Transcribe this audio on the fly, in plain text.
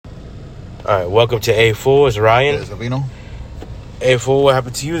All right, welcome to A4. It's Ryan. Yes, Avino. A4, what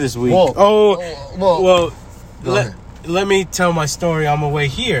happened to you this week? Whoa. Let me tell my story on my way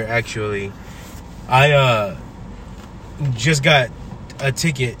here, actually. I just got a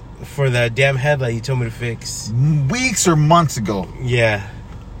ticket for that damn headlight you told me to fix. Weeks or months ago. Yeah.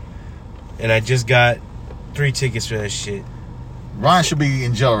 And I just got 3 tickets for that shit. Ryan should be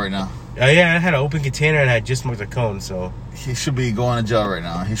in jail right now. Yeah, I had an open container and I just smoked a cone, so... He should be going to jail right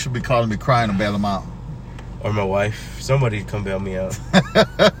now. He should be calling me crying to bail him out. Or my wife. Somebody come bail me out.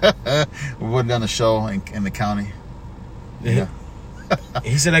 We went down the show in the county. Yeah.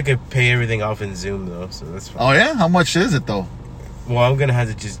 He said I could pay everything off in Zoom, though, so that's fine. Oh, yeah? How much is it, though? Well, I'm going to have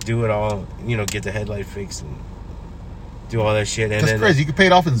to just do it all, get the headlight fixed and do all that shit. And that's crazy. You can pay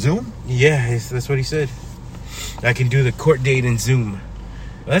it off in Zoom? Yeah, that's what he said. I can do the court date in Zoom.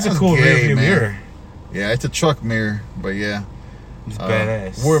 Well, that's a cool gay, rear-view mirror. Yeah, it's a truck mirror, but yeah. It's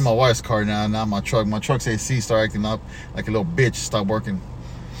badass. We're in my wife's car now, not my truck. My truck's AC started acting up like a little bitch, stopped working.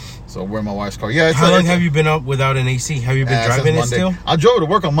 So we're in my wife's car. Yeah. How long have you been up without an AC? Have you been driving it still? I drove to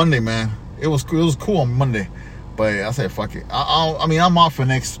work on Monday, man. It was cool on Monday, but I said fuck it. I'm off for the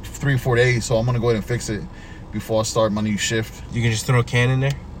next 3-4 days, so I'm gonna go ahead and fix it before I start my new shift. You can just throw a can in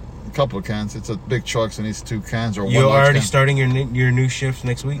there. A couple of cans. It's a big truck, so it needs 2 cans or one. You're already starting your new shift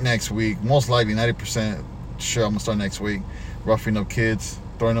next week? Next week. Most likely 90% sure I'm going to start next week. Roughing up kids,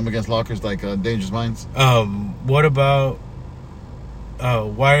 throwing them against lockers like Dangerous Minds. What about...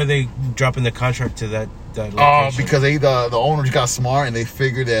 why are they dropping the contract to that location? Because the owners got smart and they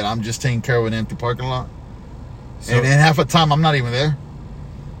figured that I'm just taking care of an empty parking lot. So, and half the time I'm not even there.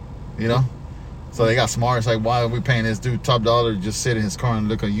 So they got smart. It's like, why are we paying this dude top dollar to just sit in his car and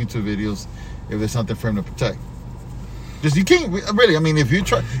look at YouTube videos if there's something for him to protect? Just you can't really. I mean, if you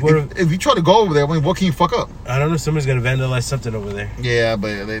try to go over there, I mean, what can you fuck up? I don't know. Somebody's gonna vandalize something over there. Yeah,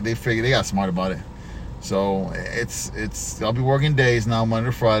 but they figured they got smart about it. So I'll be working days now, Monday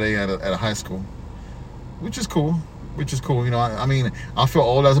to Friday at a high school, which is cool. I mean, I feel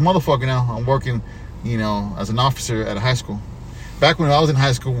old as a motherfucker now. I'm working, as an officer at a high school. Back when I was in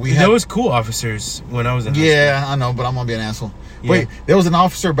high school, there was cool officers when I was in high school. Yeah, I know, but I'm gonna be an asshole. Yeah. Wait, there was an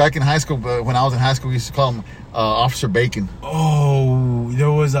officer back in high school, but when I was in high school, we used to call him Officer Bacon. Oh,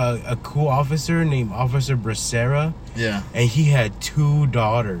 there was a cool officer named Officer Bracera. Yeah. And he had 2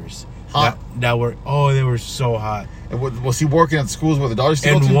 daughters. Hot. They were so hot. And was he working at schools where the daughters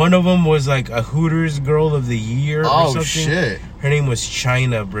still And one of them was like a Hooters Girl of the Year or something. Oh, shit. Her name was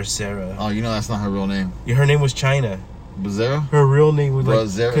China Bracera. Oh, that's not her real name. Yeah, her name was China. Bracera? Her real name was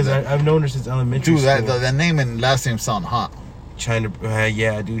because I've known her since elementary school. Dude, that name and last name sound hot. China,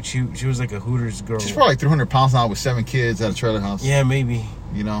 yeah, dude. She was like a Hooters girl. She's probably like 300 pounds now with 7 kids at a trailer house. Yeah, maybe.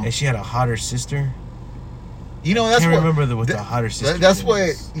 And she had a hotter sister. That's I can't remember what the hotter sister. That's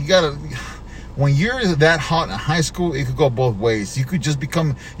why you gotta. When you're that hot in high school, it could go both ways. You could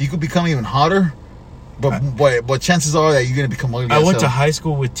become even hotter, but chances are that you're gonna become ugly. I went to high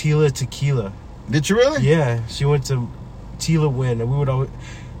school with Tila Tequila. Did you really? Yeah, she went to Tila Wynn, and we would always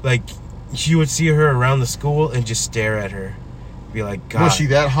she would see her around the school and just stare at her, be like, God, was she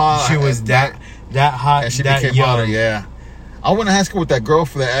that hot? She was that hot. And she that became young. hotter. Yeah, I went to high school with that girl,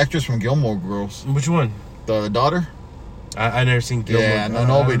 for the actress from Gilmore Girls. Which one? The daughter. I never seen Gilmore. Yeah,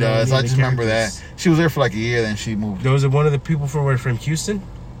 nobody does. I just remember that she was there for like a year, then she moved. Was it one of the people from Houston?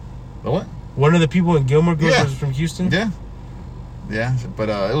 The what? One of the people in Gilmore Girls was from Houston. Yeah, but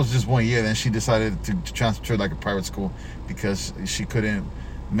it was just 1 year. Then she decided to transfer to like a private school because she couldn't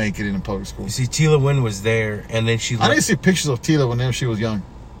make it in a public school. You see, Tila Wynn was there, and then she. I didn't see pictures of Tila when she was young.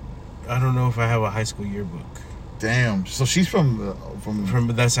 I don't know if I have a high school yearbook. Damn. So she's from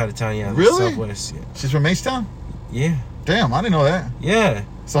that side of town. Yeah. Really? Southwest. Yeah. She's from H-Town? Yeah. Damn, I didn't know that. Yeah.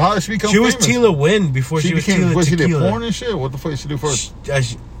 So how did she become famous? famous? She was Tila Wynn before she became Tila Tequila. She did porn and shit? What the fuck did she do first?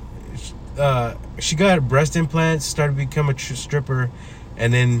 She got breast implants, started to become a stripper,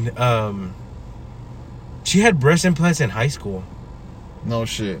 and then she had breast implants in high school. No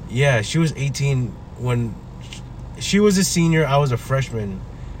shit. Yeah, she was 18 when she was a senior. I was a freshman,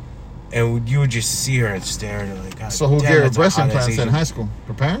 and you would just see her and stare at her like, God. So who gave her breast implants in high school?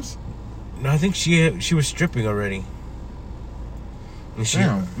 Her parents? No, I think she was stripping already, and she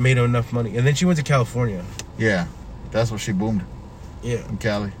made enough money, and then she went to California. Yeah, that's where she boomed. Yeah, in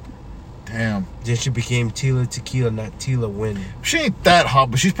Cali. Damn. Then she became Tila Tequila, not Tila Wynn. She ain't that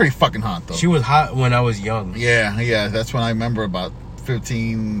hot, but she's pretty fucking hot though. She was hot when I was young. Yeah, that's when I remember, about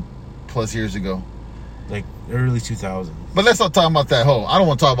 15 plus years ago, like early 2000s. But let's not talk about that hoe. I don't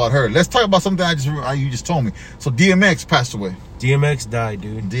want to talk about her. Let's talk about something you just told me. So DMX passed away. DMX died,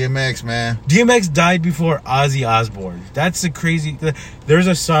 dude. DMX, man. DMX died before Ozzy Osbourne. That's the crazy. There's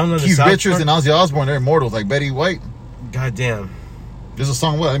a song on the Keith South Richards Park. and Ozzy Osbourne, they're immortals, like Betty White. Goddamn. There's a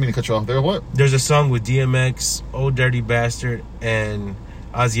song, what? I didn't mean to cut you off there. What? There's a song with DMX, Old Dirty Bastard, and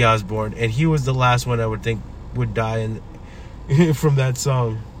Ozzy Osbourne, and he was the last one I would think would die from that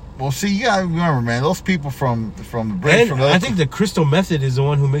song. Well, see, you gotta remember, man, those people from the And from I think the Crystal Method is the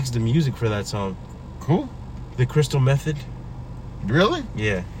one who makes the music for that song. Cool. The Crystal Method. Really?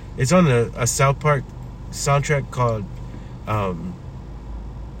 Yeah, it's on a South Park soundtrack called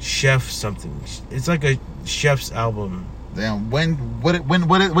Chef something. It's like a chef's album. Damn.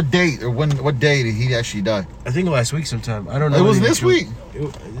 What date or what day did he actually die? I think last week sometime. I don't know. It was this week.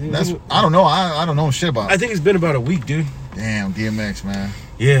 That's I don't know. I don't know shit about it. I think it's been about a week, dude. Damn, DMX, man.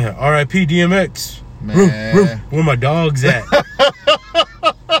 Yeah, R.I.P. DMX. Man. Where my dogs at?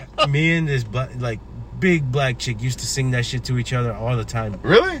 Me and this big black chick used to sing that shit to each other all the time.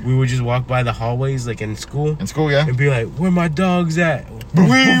 Really? We would just walk by the hallways like in school. In school, yeah. And be like, where my dogs at? We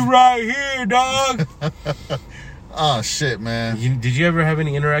right here, dog. Oh shit, man. Did you ever have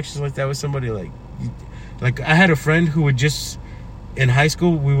any interactions like that with somebody? Like I had a friend who would just, in high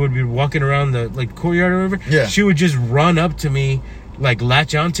school, we would be walking around the courtyard or whatever. Yeah. She would just run up to me,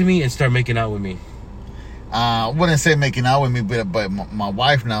 latch onto me and start making out with me. I wouldn't say making out with me, but my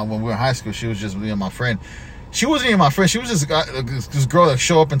wife now, when we were in high school, she was just my friend. She wasn't even my friend. She was just this girl that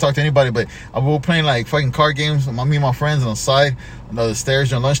show up and talk to anybody. But we were playing like fucking card games. Me and my friends on the side, on the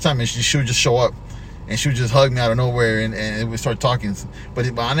stairs during lunchtime, and she would just show up. And she would just hug me out of nowhere, and we start talking.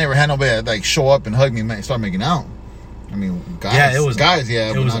 But I never had nobody that show up and hug me and start making out. I mean, guys. Yeah, it was guys.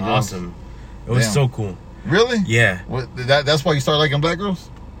 Yeah, it was awesome. It was so cool. Really? Yeah. That's why you started liking black girls?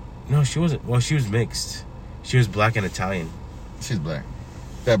 No, she wasn't. Well, she was mixed. She was black and Italian. She's black.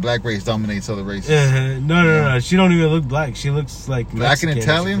 That black race dominates other races. No. She don't even look black. She looks like black Mexican and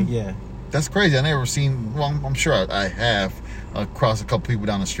Italian. Yeah. That's crazy. I never seen. Well, I'm sure I have across a couple people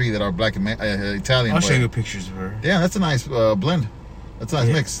down the street that are black and Italian. I'll show you pictures of her. Yeah, that's a nice blend. That's a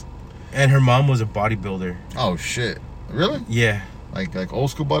nice mix. And her mom was a bodybuilder. Oh shit! Really? Yeah. Like old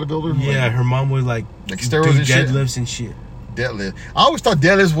school bodybuilder. Yeah, her mom would like steroids and deadlifts and shit. Deadlift. I always thought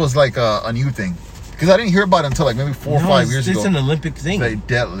deadlifts was like a new thing because I didn't hear about it until like maybe 4 or 5 years ago. It's an Olympic thing. They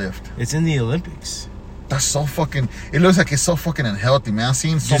deadlift. It's in the Olympics. That's so fucking. It looks like it's so fucking unhealthy, man. I've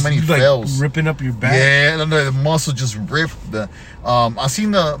seen so many fails. Ripping up your back. Yeah, the muscle just ripped. You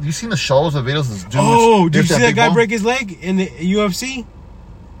seen the shows, the videos? This dude did you see that guy break his leg in the UFC?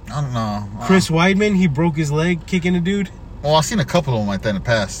 I don't know. Chris Weidman, he broke his leg kicking a dude. Well, I've seen a couple of them like that in the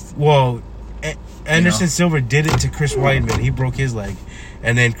past. Well, Anderson Silva did it to Chris Weidman. He broke his leg,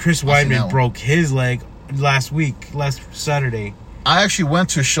 and then Chris Weidman broke his leg last Saturday. I actually went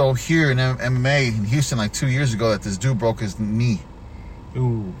to a show here in MMA in Houston like 2 years ago that this dude broke his knee.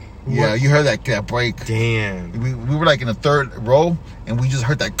 Ooh. Yeah, you heard that break. Damn. We were like in the third row, and we just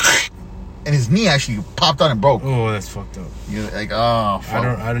heard that, and his knee actually popped out and broke. Oh, that's fucked up. You're like, oh, fuck.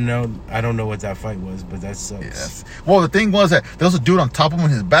 I don't know what that fight was, but that sucks. Yes. Well, the thing was that there was a dude on top of him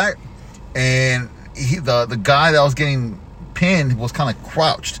in his back, and the guy that was getting pinned was kind of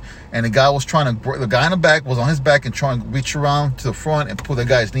crouched. And the guy in the back was on his back and trying to reach around to the front and pull the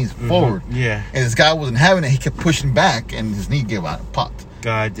guy's knees forward. Yeah. And this guy wasn't having it. He kept pushing back, and his knee gave out and popped.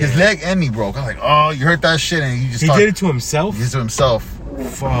 God damn. His leg and knee broke. I was like, oh, you heard that shit, and he did it to himself. He did it to himself.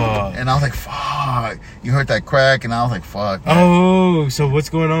 Fuck. And I was like, fuck. You heard that crack, and I was like, fuck. Man. Oh, so what's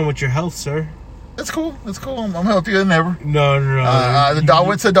going on with your health, sir? That's cool. That's cool. I'm healthier than ever. No. I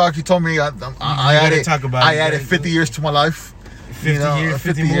went to the doctor. He told me I added 50 years to my life.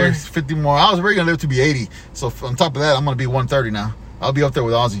 50 years, 50 more. I was already gonna live to be 80. So on top of that, I'm gonna be 130 now. I'll be up there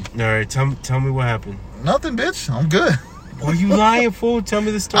with Ozzy. All right, tell me what happened. Nothing, bitch. I'm good. Are you lying, fool? Tell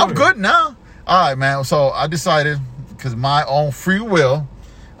me the story. I'm good now. All right, man. So I decided, because my own free will,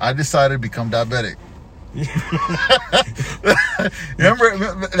 I decided to become diabetic.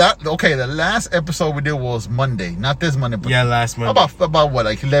 Remember that? Okay, the last episode we did was Monday, not this Monday. But last Monday. About what,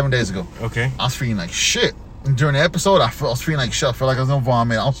 like 11 days ago. Okay. I was feeling like shit. And during the episode, I was feeling like shit. I felt like I was gonna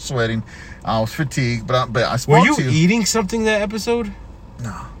vomit. I was sweating. I was fatigued. But I spoke to you. Were you eating something that episode?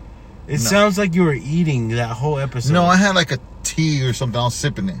 No. It sounds like you were eating that whole episode. No, I had like a tea or something. I was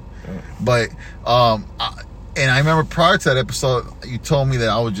sipping it. But and I remember prior to that episode, you told me that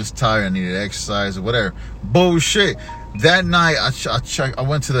I was just tired. I needed exercise or whatever. Bullshit. That night, I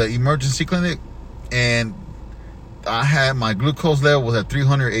went to the emergency clinic, and I had my glucose level was at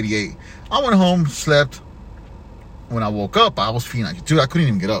 388. I went home, slept. When I woke up, I was feeling like, dude, I couldn't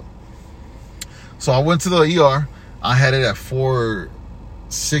even get up. So I went to the ER. I had it at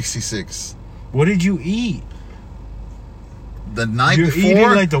 466. What did you eat? the night You're before.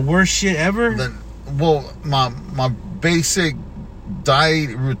 eating like the worst shit ever. My basic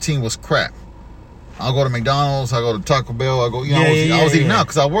diet routine was crap. I'll go to McDonald's. I go to Taco Bell. I go. I was eating out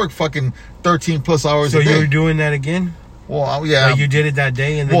because I work fucking 13 plus hours a day. So you were doing that again? Well, yeah. Like you did it that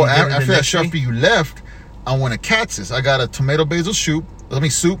day, and then after that Sharpie you left, I went to Katz's. I got a tomato basil soup,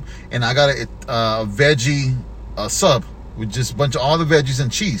 and I got a veggie sub with just a bunch of all the veggies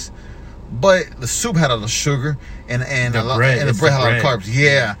and cheese. But the soup had a lot of sugar and the bread had a lot of carbs.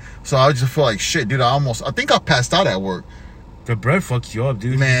 Yeah. So I just feel like shit, dude. I think I passed out at work. The bread fucks you up,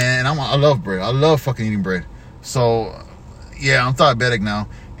 dude. Man, I love bread. I love fucking eating bread. So, yeah, I'm diabetic now.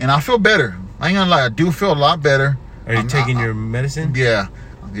 And I feel better. I ain't gonna lie. I do feel a lot better. Are you taking your medicine? Yeah.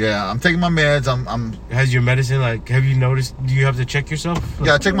 I'm taking my meds. Has your medicine, like, have you noticed, do you have to check yourself?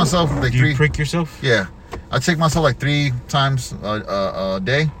 Yeah, I check myself like do you prick yourself? Yeah. I check myself like 3 times a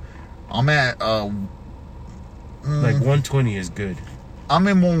day. I'm at... like 120 is good. I'm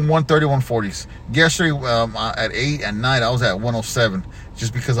in 130, 140s. Yesterday, at 8 at night, I was at 107.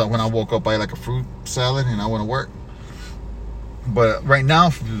 Just because when I woke up, I had like a fruit salad and I went to work. But right now,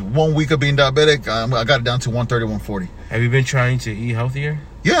 1 week of being diabetic, I got it down to 130, 140. Have you been trying to eat healthier?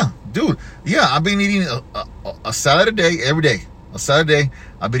 Yeah, dude. Yeah, I've been eating a salad a day, every day. A salad a day.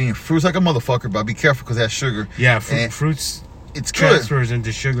 I've been eating fruits like a motherfucker, but be careful because it has sugar. Yeah, fruits it's transfers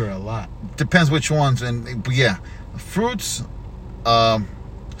into sugar a lot. Depends which ones. But yeah, fruits...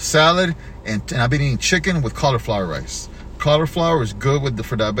 salad, and I've been eating chicken with cauliflower rice. Cauliflower is good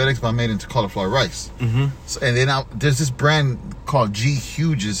for diabetics, but I made it into cauliflower rice. Mm-hmm. So, and then there's this brand called G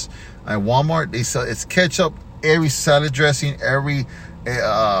Huge's at Walmart. They sell it's ketchup, every salad dressing, every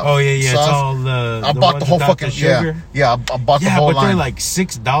sauce. It's all the. I bought the whole fucking sugar. Yeah. I bought the whole line. Yeah, but they're like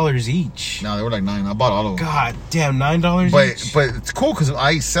 $6 each. No, they were like $9. I bought all of them. God damn, $9 each. But it's cool because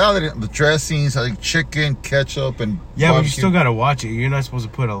I eat salad, the dressings, I eat chicken, ketchup, and yeah, but you still gotta watch it. You're not supposed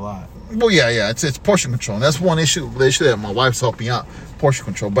to put a lot. Well, yeah, it's portion control. And that's one issue. The issue that my wife's helping out, portion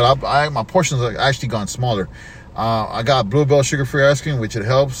control. But my portions are actually gone smaller. I got Bluebell sugar-free ice cream, which it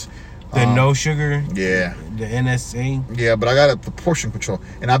helps. The no sugar. Yeah. The NSA. Yeah, but I got the portion control,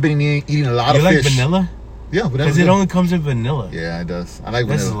 and I've been eating a lot of fish. You like vanilla? Yeah, vanilla. Because it only comes in vanilla. Yeah, it does. I like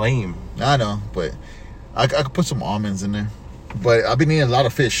vanilla. That's lame. I know, but I could put some almonds in there. But I've been eating a lot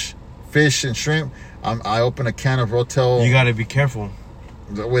of fish and shrimp. I opened a can of Rotel. You got to be careful.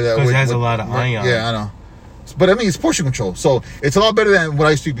 Because it has a lot of iron. Yeah, I know. But I mean, it's portion control. So it's a lot better than what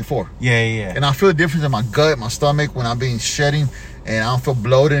I used to eat before. Yeah. And I feel the difference in my gut, my stomach, when I'm being shedding, and I don't feel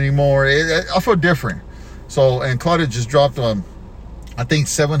bloated anymore. I feel different. So, and Claudia just dropped, I think,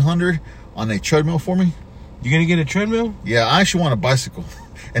 $700 on a treadmill for me. You going to get a treadmill? Yeah, I actually want a bicycle.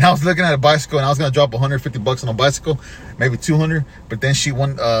 And I was looking at a bicycle, and I was going to drop $150 on a bicycle, maybe $200. But then she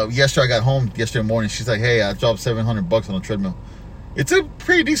won, yesterday I got home yesterday morning. She's like, hey, I dropped $700 on a treadmill. It's a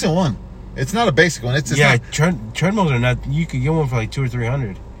pretty decent one. It's not a basic one. It's yeah, not, treadmills are not. You could get one for like $200 or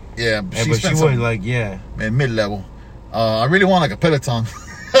 $300. Yeah, but she was like, mid-level. I really want like a Peloton,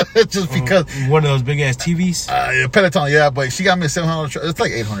 just because one of those big ass TVs. Peloton, yeah, but she got me a $700. It's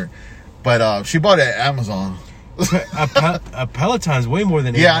like $800, but she bought it at Amazon. a Peloton's way more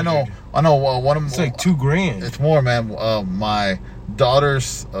than $800. Yeah, I know. One of them. It's like $2,000. It's more, man. My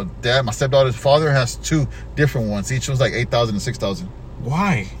daughter's dad, my stepdaughter's father, has 2 different ones. Each one's like $8,000 and $6,000.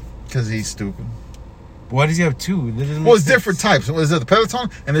 Why? Because he's stupid. Why does he have 2? Well, it's different types. Is it the Peloton?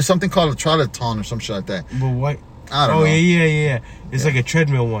 And there's something called a Triathlon or some shit like that. But what? I don't know. Yeah. It's like a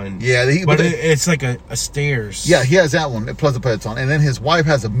treadmill one. Yeah. But it's like a stairs. Yeah, he has that one, plus the Peloton. And then his wife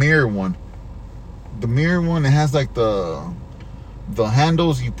has a mirror one. The mirror one, it has like the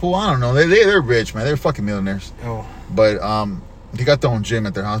handles you pull. I don't know. They're rich, man. They're fucking millionaires. Oh. But they got their own gym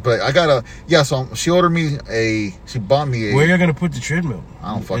at their house. But I got so she bought me a. Where are you gonna put the treadmill?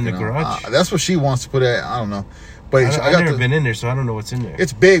 I don't fucking know. In the garage? That's what she wants to put it. I don't know. But I've never been in there, so I don't know what's in there.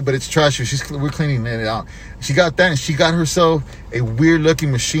 It's big, but it's trashy. We're cleaning it out. She got that, and she got herself a weird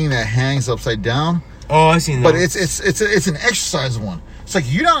looking machine that hangs upside down. Oh, I seen that. But it's an exercise one. It's like,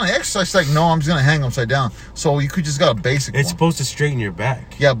 you're not an exercise. It's like, no, I'm just gonna hang upside down. So you could just got a basic. It's one. supposed to straighten your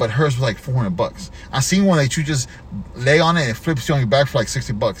back. Yeah, but hers was like $400. I seen one that you just lay on it and it flips you on your back for like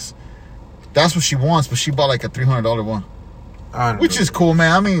 $60. That's what she wants, but she bought like a $300 one, which is cool,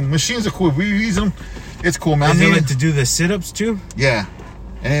 man. I mean, machines are cool. If we use them, it's cool, man. Is it like to do the sit-ups too? Yeah.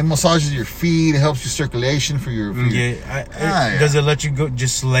 And it massages your feet. It helps your circulation for your. Does it let you go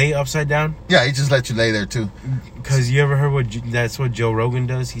just lay upside down? Yeah, it just lets you lay there too. Because you ever heard that's what Joe Rogan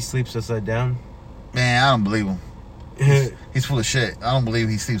does? He sleeps upside down. Man, I don't believe him. He's full of shit. I don't believe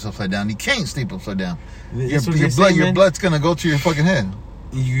he sleeps upside down. He can't sleep upside down. Your blood's gonna go to your fucking head.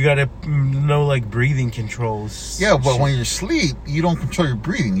 You gotta know like breathing controls. Yeah, but shit. when you're asleep, you don't control your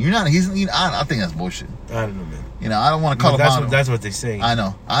breathing. You're not. I think that's bullshit. I don't know, man. You know, I don't want to call him out. That's what they say. I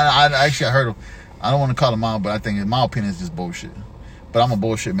know. I actually I heard him. I don't want to call him out, but I think in my opinion, it's just bullshit. But I'm a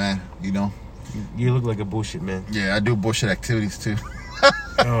bullshit man. You know. You look like a bullshit man. Yeah, I do bullshit activities too.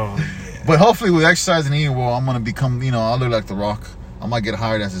 Oh yeah. But hopefully, with exercise and eating well, I'm gonna become. You know, I'll look like The Rock. I might get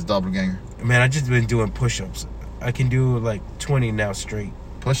hired as his doppelganger. Man, I just been doing push-ups. I can do like 20 now straight.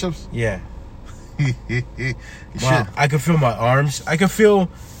 Push-ups? Yeah. You Wow. should. I can feel my arms. I can feel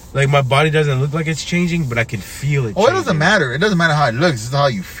like my body doesn't look like it's changing, but I can feel it. Oh, it doesn't changing. matter. It doesn't matter how it looks. It's how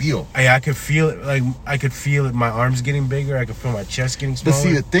you feel. I can feel it. Like I could feel it. My arms getting bigger. I can feel my chest getting But smaller.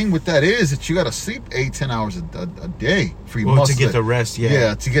 see, the thing with that is that you got to sleep 8-10 hours a day for your Well, muscles. to get the rest. Yeah.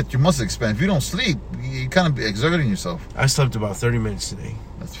 Yeah, to get your muscles expand. If you don't sleep, you kind of be exerting yourself. I slept about 30 minutes today,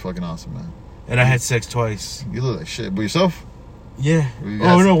 That's fucking awesome, man. and I had sex twice. You look like shit. But yourself? Yeah. You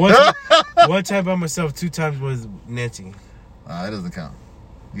Oh guys- no, one time by myself, 2 times with Nancy. That doesn't count.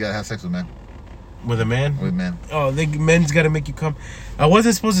 You got to have sex with men. With a man. With men. Oh, men's got to make you come. I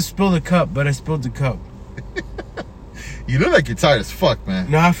wasn't supposed to spill the cup, but I spilled the cup. You look like you're tired as fuck, man.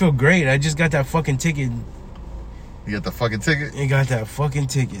 No, I feel great. I just got that fucking ticket. You got the fucking ticket? You got that fucking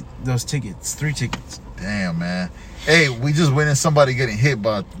ticket. Those tickets. 3 tickets. Damn, man. Hey, we just witnessed somebody getting hit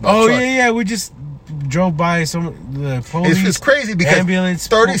by Oh, a truck. yeah. We just drove by the police. It's crazy because ambulance.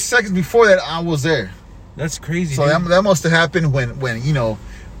 30 seconds before that, I was there. That's crazy. So dude. that must have happened when you know,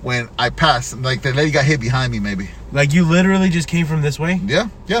 when I passed. Like, the lady got hit behind me, maybe. Like, you literally just came from this way? Yeah,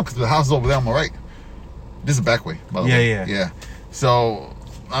 because the house is over there on my right. This is the back way, by the way. Yeah. So,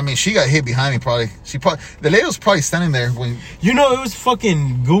 I mean, she got hit behind me, probably. The lady was probably standing there when... You know, it was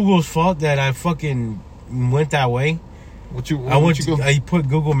fucking Google's fault that I fucking went that way. I put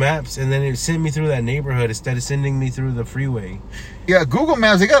Google Maps, and then it sent me through that neighborhood instead of sending me through the freeway. Yeah, Google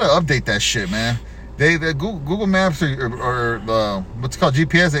Maps, they got to update that shit, man. The Google Maps or what's it called,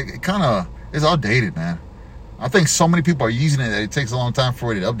 GPS, it kind of is outdated, man. I think so many people are using it that it takes a long time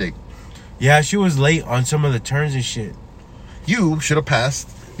for it to update. Yeah, she was late on some of the turns and shit. You should have passed.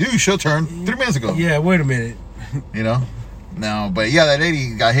 You should have turned 3 minutes ago. Yeah, wait a minute. You know? No, but yeah, that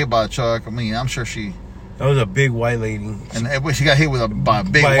lady got hit by a truck. I mean, I'm sure That was a big white lady. And she got hit by a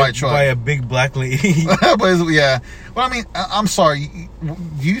big white truck. By a big black lady. Yeah. Well, I mean, I'm sorry.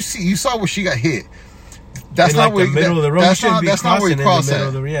 You saw where she got hit. That's in not like where the middle of the road. That's not where you cross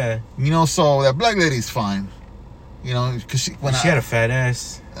at. Yeah. You know, so that black lady's fine. You know, because she had a fat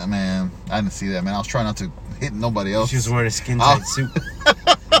ass. Man, I didn't see that, man. I was trying not to hit nobody else. She was wearing a skin tight suit.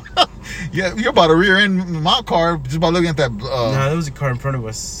 Yeah, you're about to rear end my car just by looking at that. No, there was a car in front of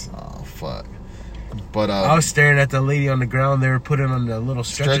us. Oh fuck! But I was staring at the lady on the ground. They were putting on the little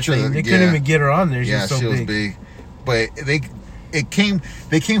stretcher thing. They couldn't even get her on there. She was so big. But they came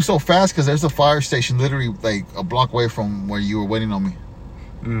so fast because there's a fire station literally like a block away from where you were waiting on me.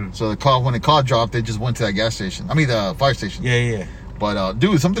 So when the car dropped, they just went to that gas station. I mean the fire station. Yeah. But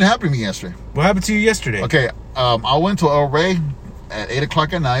dude, something happened to me yesterday. What happened to you yesterday? Okay, I went to El Rey at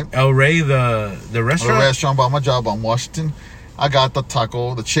 8:00 at night. El Rey, the restaurant. The restaurant by my job on Washington. I got the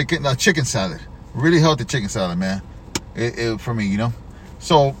taco, the chicken salad. Really healthy chicken salad, man. It for me, you know.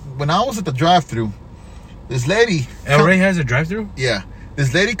 So when I was at the drive-thru, this lady. El Rey has a drive-thru? Yeah,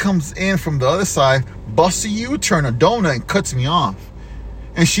 this lady comes in from the other side, busts a U-turn, a donut, and cuts me off.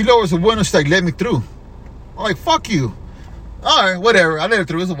 And she lowers the window, she's like, "Let me through." I'm like, "Fuck you." All right, whatever. I let her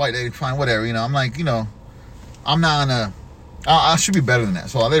through. It's a white lady, fine, whatever. You know, I'm like, you know, I'm not gonna. I should be better than that,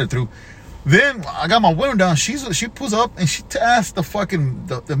 so I let her through. Then I got my window down. She pulls up and she asks the fucking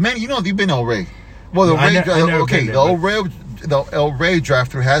the menu. You know, you've been to El Rey. Well, the El Rey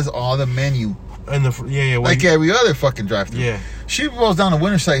drive-thru has all the menu. And like every other fucking drive-thru. Yeah. She rolls down the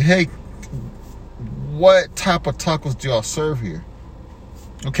window and say, "Hey, what type of tacos do y'all serve here?"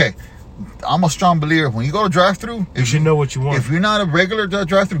 Okay, I'm a strong believer. When you go to drive-thru, you should know what you want. If you're not a regular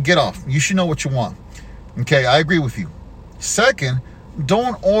drive-thru, get off. You should know what you want. Okay, I agree with you. Second,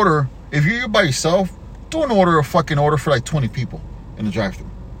 don't order. If you're by yourself, don't order a fucking order for like 20 people in the drive-thru.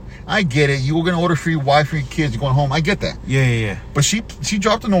 I get it. You were gonna order for your wife or your kids. You're going home. I get that. Yeah. But she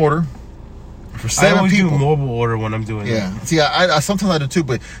dropped an order for 7 people. I always do mobile order when I'm doing that. Yeah. See, I sometimes I do too.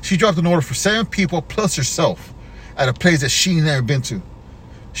 But she dropped an order for 7 people plus herself at a place that she never been to.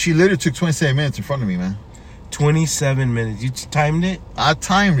 She literally took 27 minutes in front of me, man. 27 minutes. You timed it? I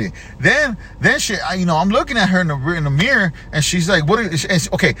timed it. Then she, I'm looking at her in the mirror, and she's like, "What is?"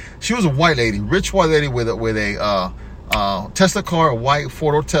 Okay, she was a white lady, rich white lady with a Tesla car, a white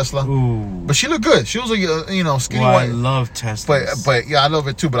 4-door Tesla. Ooh. But she looked good. She was a skinny white. I white. love Teslas. But yeah, I love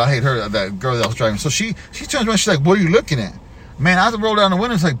it too. But I hate her, that girl that was driving. So she turns around. She's like, "What are you looking at?" Man, I rolled down the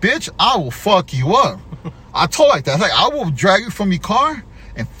window. It's like, bitch, I will fuck you up. I told her like that. I was like, I will drag you from your car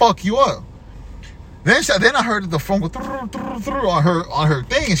and fuck you up. Then I heard the phone go on her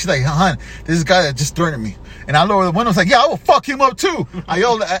thing, and she's like, "Hon, this is a guy that just threatened me." And I lowered the window. I was like, "Yeah, I will fuck him up too." I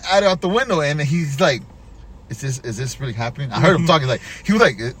yelled at her out the window, and he's like, "Is this really happening?" I heard him talking. He was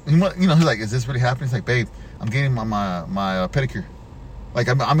like, he's like, "Is this really happening?" He's like, "Babe, I'm getting my pedicure. Like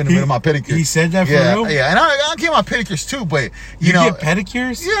I'm in the middle of my pedicure." He said that for real? Yeah, and I get my pedicures too, but you know, get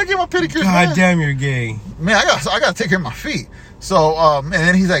pedicures? Yeah, I get my pedicures. God damn, you're gay. Man, I got to take care of my feet. So, and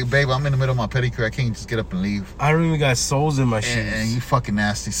then he's like, "Babe, I'm in the middle of my pedicure. I can't just get up and leave. I don't even got soles in my shoes." And you fucking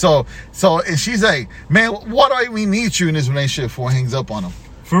nasty. So, and she's like, "Man, what do I even need you in this relationship for?" Hangs up on him.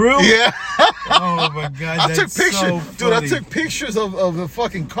 For real? Yeah. Oh my God, I took pictures, so dude. I took pictures of the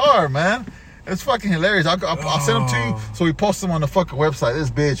fucking car, man. It's fucking hilarious. I'll send them to you, so we post them on the fucking website. This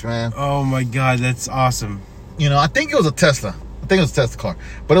bitch, man. Oh my God, that's awesome. You know, I think it was a Tesla. I think it was a Tesla car.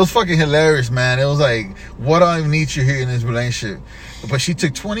 But it was fucking hilarious, man. It was like, what do I even need you here in this relationship? But she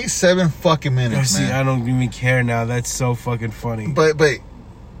took 27 fucking minutes, man. I don't even care now. That's so fucking funny. But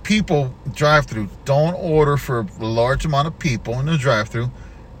people drive through. Don't order for a large amount of people in the drive through,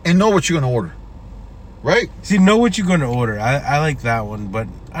 and know what you're gonna order. Right? See, know what you're gonna order. I like that one, but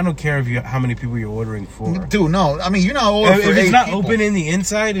I don't care how many people you're ordering for. Dude, no. I mean, you're not ordering for 8 people. If it's not open in the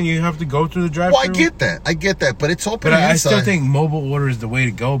inside and you have to go through the drive-thru. Well, I get that, but it's open but inside. I still think mobile order is the way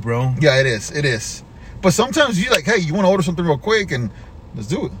to go, bro. Yeah, it is. But sometimes you're like, hey, you want to order something real quick, and let's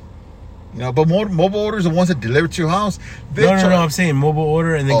do it. You know, but more mobile orders, the ones that deliver to your house. No, I'm saying mobile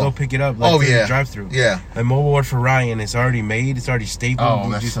order and then go pick it up. Like yeah. The drive-thru. Yeah. A mobile order for Ryan, it's already made, it's already stapled. Oh,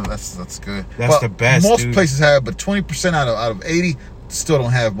 that's good. That's the best. Most places have, but 20% out of 80 still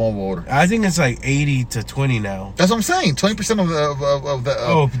don't have mobile order. I think it's like 80 to 20 now. That's what I'm saying. 20% of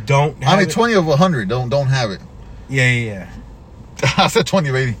the don't. Have 20 of 100 don't have it. Yeah. I said 20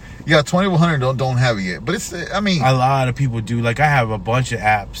 of 80. Yeah, 20 of 100 don't have it yet. But it's, I mean, a lot of people do. Like I have a bunch of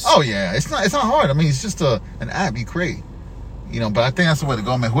apps. Oh yeah, it's not hard. I mean, it's just an app you create. You know, but I think that's the way to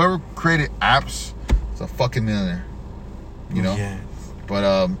go, man. Whoever created apps is a fucking millionaire. You know. Yeah.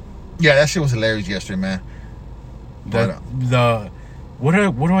 But yeah, that shit was hilarious yesterday, man. What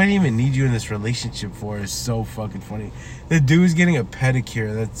do I even need you in this relationship for is so fucking funny. The dude's getting a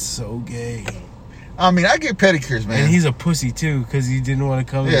pedicure. That's so gay. I mean, I get pedicures, man. And he's a pussy too, because he didn't want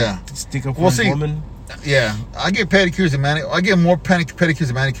to come and stick up for his woman. Yeah, I get pedicures and I get more pedicures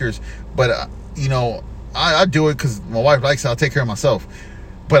and manicures, but you know, I do it because my wife likes it. I'll take care of myself.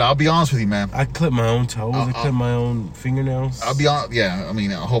 But I'll be honest with you, man. I clip my own toes. I clip my own fingernails. I'll be honest. Yeah, I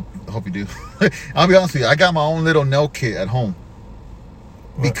mean, I hope you do. I'll be honest with you. I got my own little nail kit at home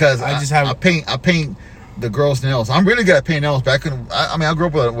because I paint the girls' nails. I'm really good at painting nails. Back in, I grew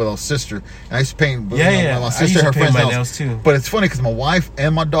up with a sister, and I used to paint. My sister and her friends' nails too. But it's funny because my wife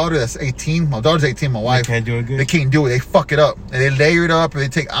and my daughter, that's 18. My daughter's 18. My wife can't do it good. They can't do it. They fuck it up, and they layer it up, and they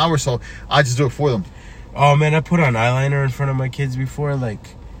take hours. So I just do it for them. Oh man, I put on eyeliner in front of my kids before, like.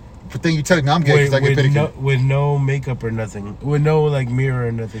 But then you telling me I'm gay because I get pedicure. With no makeup or nothing, with no like mirror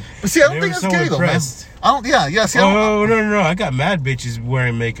or nothing. But see, I don't think that's gay though, man. I don't. Yeah. See, no. I got mad bitches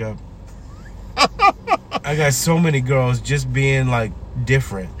wearing makeup. I got so many girls just being like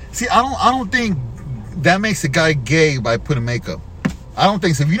different. See, I don't think that makes a guy gay by putting makeup. I don't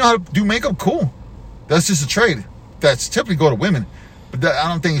think so. If you know how to do makeup, cool. That's just a trade. That's typically go to women. But I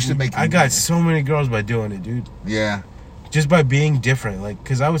don't think you should make. I got so many girls by doing it, dude. Yeah. Just by being different, like,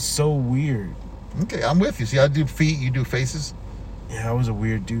 because I was so weird. Okay, I'm with you. See, I do feet, you do faces. Yeah, I was a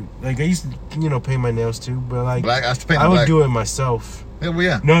weird dude. Like, I used to, paint my nails too, but like, I would do it myself. Yeah, well,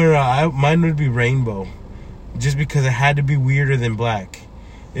 yeah. No. Mine would be rainbow, just because it had to be weirder than black.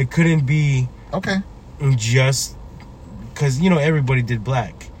 It couldn't be just because everybody did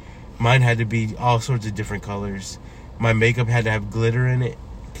black. Mine had to be all sorts of different colors. My makeup had to have glitter in it.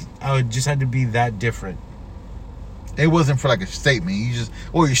 Just had to be that different. It wasn't for like a statement.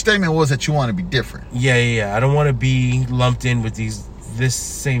 Your statement was that you want to be different. Yeah. I don't want to be lumped in with this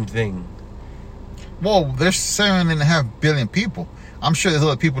same thing. Well, there's 7.5 billion people. I'm sure there's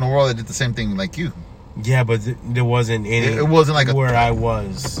other people in the world that did the same thing like you. Yeah, but there wasn't any. It wasn't like where I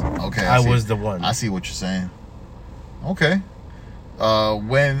was. Okay, I was the one. I see what you're saying. Okay.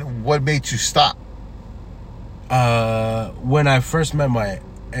 What made you stop? When I first met my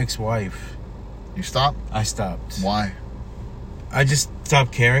ex-wife. You stopped? I stopped. Why? I just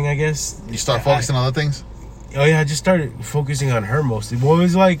stopped caring, I guess. You start focusing on other things? Oh yeah, I just started focusing on her mostly. Well, it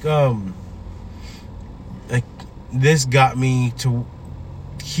was like this got me to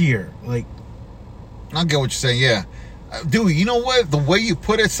here. Like, I get what you're saying. Yeah, dude. You know what? The way you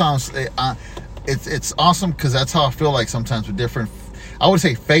put it sounds. it's awesome because that's how I feel like sometimes with different. I would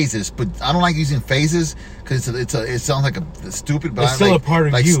say phases, but I don't like using phases because it sounds like a stupid. But it's still like, a part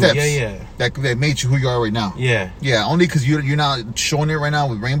of like you. Steps Yeah. that made you who you are right now. Yeah. Yeah. Only because you're not showing it right now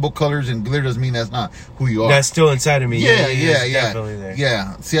with rainbow colors and glitter doesn't mean that's not who you are. That's still inside of me. Yeah. Definitely there.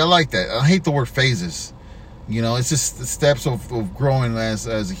 Yeah. See, I like that. I hate the word phases. You know, it's just the steps of growing as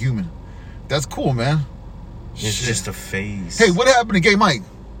a human. That's cool, man. It's just a phase. Hey, what happened to Gay Mike?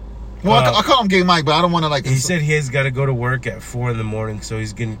 Well, I call him Gay Mike, but I don't want to like. He said he has got to go to work at 4 a.m, so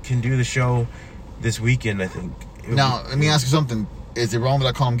he's can do the show this weekend. I think. Now, let me ask you something: is it wrong that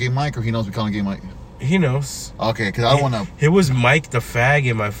I call him Gay Mike, or he knows we call him Gay Mike? He knows. Okay, because I don't want to. It was Mike the Fag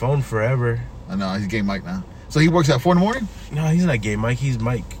in my phone forever. I know he's Gay Mike now. So he works at 4 a.m. No, he's not Gay Mike. He's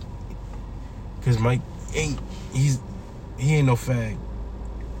Mike. Because Mike ain't. He ain't no fag.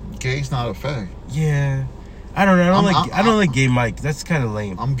 Gay's not a fag. Yeah. I don't know. I don't like Gay Mike. That's kind of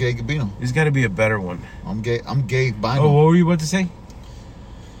lame. I'm Gay Gabino. There's got to be a better one. I'm gay Bino. Oh, what were you about to say?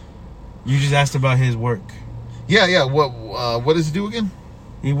 You just asked about his work. Yeah. What does he do again?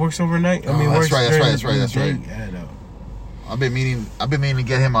 He works overnight. I mean, that's right. Yeah, I know. I've been meaning to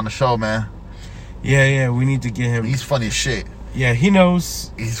get him on the show, man. Yeah. We need to get him. He's funny as shit. Yeah, he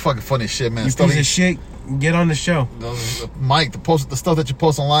knows. He's fucking funny as shit, man. You piece of shit. Get on the show. Mike, the stuff that you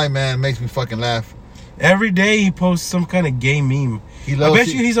post online, man, makes me fucking laugh. Every day he posts some kind of gay meme. I bet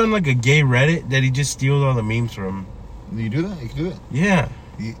you he's on like a gay Reddit that he just steals all the memes from. You do that? You can do that? Yeah.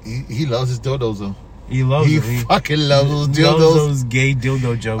 He loves his dildos, though. He fucking loves those dildos. Loves those gay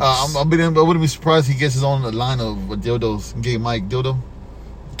dildo jokes. I wouldn't be surprised if he gets his own line of dildos. Gay Mike dildo.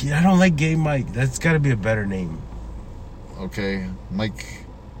 I don't like Gay Mike. That's got to be a better name. Okay, Mike.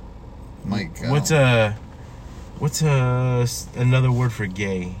 What's another word for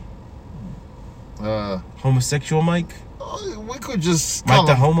gay? Homosexual Mike? We could just Mike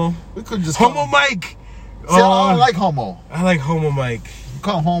the homo? We could just Homo Mike! See, I like homo. I like Homo Mike. You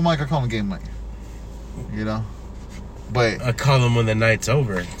call him Homo Mike or call him Gay Mike. You know? But I call him when the night's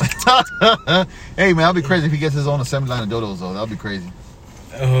over. Hey man, that'd be crazy if he gets his own assembly line of dildos though. That'd be crazy.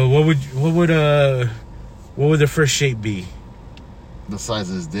 What would the first shape be? The size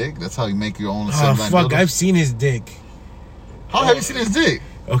of his dick? That's how you make your own assembly line of dildos? I've seen his dick. How have you seen his dick?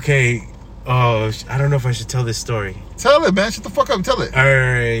 Okay. Oh, I don't know if I should tell this story. Tell it, man. Shut the fuck up and tell it. All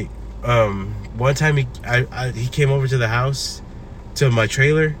right. One time he came over to the house, to my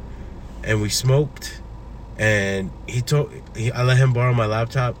trailer, and we smoked. And I let him borrow my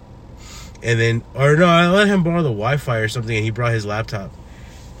laptop, I let him borrow the Wi-Fi or something, and he brought his laptop,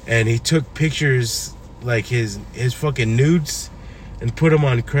 and he took pictures like his fucking nudes, and put them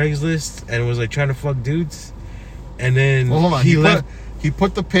on Craigslist, and was like trying to fuck dudes, and then hold on. He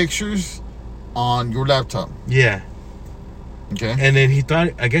put the pictures on your laptop. Yeah. Okay. And then he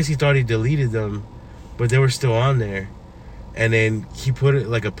thought he deleted them, but they were still on there. And then he put it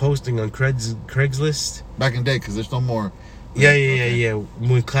like a posting on Craigslist. Back in the day, because there's no more. Yeah.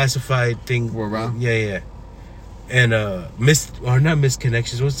 When classified things were around. Yeah. And not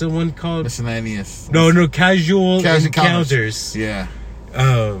misconnections. What's the one called? Miscellaneous. No, casual encounters. Yeah.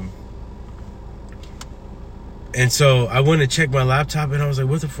 And so I went to check my laptop, and I was like,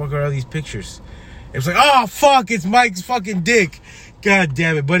 "What the fuck are all these pictures?" It was like, "Oh fuck, it's Mike's fucking dick." God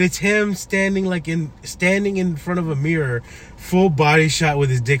damn it! But it's him standing in front of a mirror, full body shot with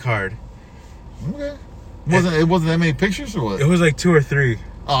his dick hard. Okay. It wasn't that many pictures or what? It was like 2 or 3.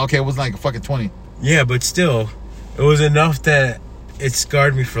 Oh, okay. It wasn't like fucking 20. Yeah, but still, it was enough that it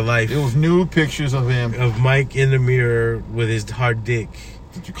scarred me for life. It was nude pictures of him, of Mike in the mirror with his hard dick.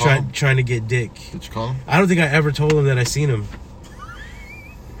 Did you call him? Trying to get dick. Did you call him? I don't think I ever told him that I seen him.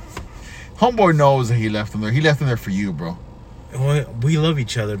 Homeboy knows that he left him there. He left him there for you, bro. Well, we love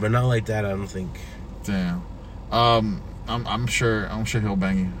each other, but not like that, I don't think. Damn. I'm sure he'll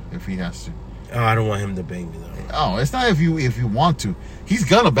bang you if he has to. Oh, I don't want him to bang me though. Oh, it's not if you want to. He's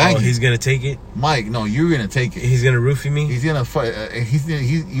gonna bang you. He's gonna take it. Mike, no, you're gonna take it. He's gonna roofie me. He's gonna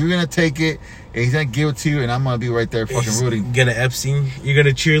you're gonna take it, and he's gonna give it to you, and I'm gonna be right there fucking rooting. Gonna Epstein. You're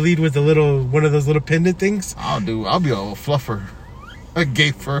gonna cheerlead with one of those little pendant things. I'll be a fluffer, a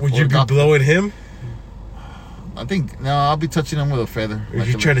gaper. Would you be blowing him? I think no. I'll be touching him with a feather. Or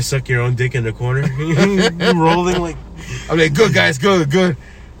you trying to suck your own dick in the corner? You're rolling like. I'm like, good guys, good.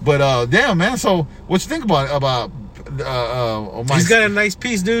 But damn man, so what you think about He's got a nice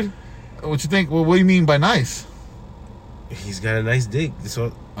piece, dude. What you think? Well, what do you mean by nice? He's got a nice dick.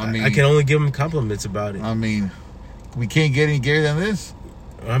 So I mean, I can only give him compliments about it. I mean, we can't get any gayer than this.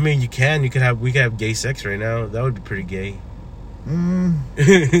 I mean, we could have gay sex right now. That would be pretty gay.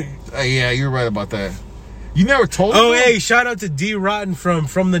 Yeah, you're right about that. You never told me. Oh, hey, shout out to D Rotten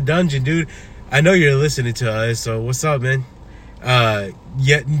from the dungeon, dude. I know you're listening to us, so what's up, man?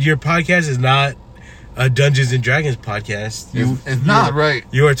 Yet your podcast is not a Dungeons and Dragons podcast. It's not right.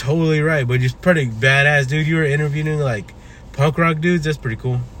 You are totally right, but you're pretty badass, dude. You were interviewing like punk rock dudes. That's pretty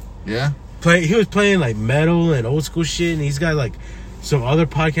cool. Yeah. He was playing like metal and old school shit, and he's got like some other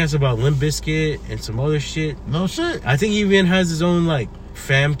podcasts about Limp Bizkit and some other shit. No shit. I think he even has his own like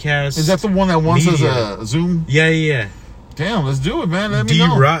famcast. Is that the one that wants us a Zoom? Yeah. Damn, let's do it, man. Let me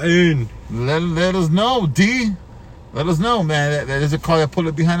know. D-Rotten. Let us know, D. Let us know, man. There's a car that pulled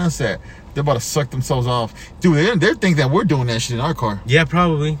up behind us that they're about to suck themselves off. Dude, they're thinking that we're doing that shit in our car. Yeah,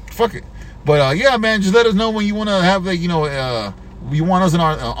 probably. Fuck it. But yeah, man, just let us know when you want to have like, you want us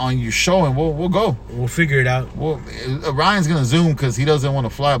on your show, and we'll go. We'll figure it out. Well, Ryan's gonna Zoom because he doesn't want to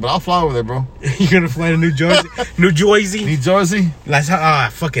fly, but I'll fly over there, bro. You're gonna fly to New Jersey? New Jersey? New Jersey? That's how I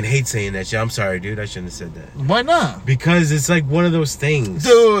fucking hate saying that shit. I'm sorry, dude. I shouldn't have said that. Why not? Because it's like one of those things.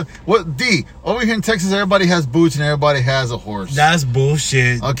 Dude, what D? Over here in Texas, everybody has boots and everybody has a horse. That's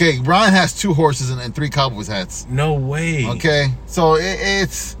bullshit. Okay, Ryan has 2 horses and 3 Cowboys hats. No way. Okay, so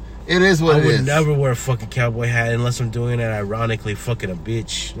it is what it is. I would never wear a fucking cowboy hat unless I'm doing it ironically fucking a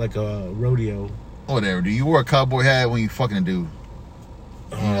bitch, like a rodeo. Whatever. Do you wear a cowboy hat when you fucking a dude?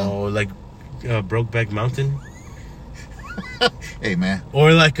 Oh, like Brokeback Mountain? Hey, man.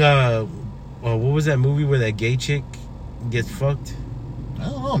 Or like, what was that movie where that gay chick gets fucked? I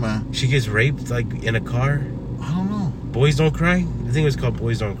don't know, man. She gets raped, like, in a car? I don't know. Boys Don't Cry? I think it was called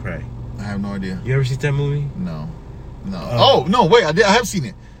Boys Don't Cry. I have no idea. You ever seen that movie? No. Oh, no, wait. I have seen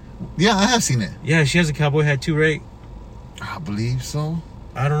it. Yeah, I have seen it. Yeah, she has a cowboy hat too, right? I believe so.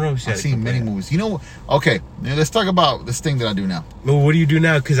 I don't know. I've seen many movies. You know, okay, now let's talk about this thing that I do now. Well, what do you do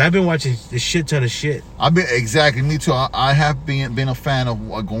now? Because I've been watching a shit ton of shit. Exactly, me too. I have been a fan of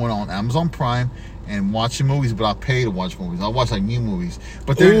going on Amazon Prime and watching movies, but I pay to watch movies. I watch like new movies.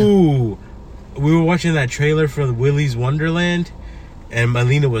 But ooh, we were watching that trailer for the Willy's Wonderland, and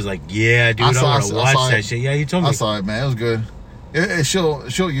Melina was like, "Yeah, dude, I want to watch that shit." Yeah, you told me. I saw it, man. It was good.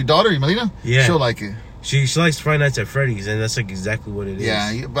 She'll your daughter, Melina? Yeah, she'll like it. She likes Friday Nights at Freddy's, and that's like exactly what it is.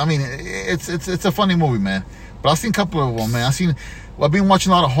 Yeah, I mean, it's a funny movie, man. But I've seen a couple of them, man. I've been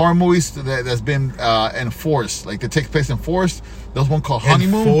watching a lot of horror movies that's been in forests, like that takes place in forests. There's one called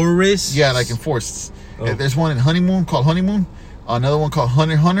Honeymoon. In forests? Yeah, like in forests. Oh. There's one in Honeymoon called Honeymoon. Another one called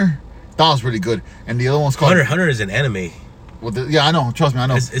Hunter. That was really good. And the other one's called Hunter is an anime. Well, yeah, I know. Trust me, I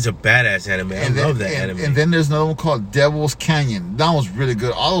know. It's a badass anime. I love that anime. And then there's another one called Devil's Canyon. That was really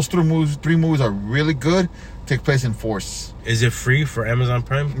good. All those three movies are really good. Take place in forests. Is it free for Amazon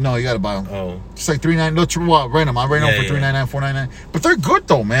Prime? No, you gotta buy them. Oh, it's like $3.99. No, I rent them. I rent them for $3.99, $4.99. But they're good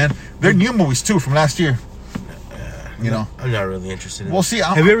though, man. They're new movies too from last year. You know, I'm not really interested in. Well, see,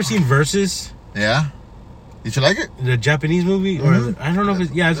 have you ever seen Versus? Yeah. Did you like it? The Japanese movie, or I don't know if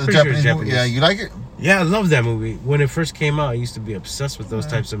it's it's pretty sure it's Japanese. Yeah, you like it? Yeah, I love that movie. When it first came out, I used to be obsessed with those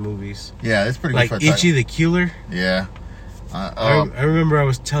types of movies. Yeah, it's pretty like good. Like Ichi the Killer. Yeah. I remember I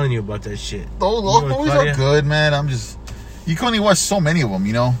was telling you about that shit. Those movies are good, man. You can only watch so many of them,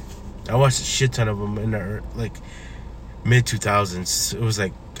 you know? I watched a shit ton of them in the, like, mid-2000s. It was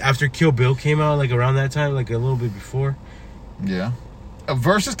like after Kill Bill came out, like around that time, like a little bit before. Yeah.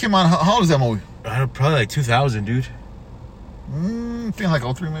 Versus came out, how old is that movie? Probably like 2000, dude. Feeling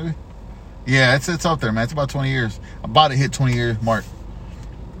like 03 maybe. Yeah, it's up there, man. It's about 20 years. About to hit 20 year mark.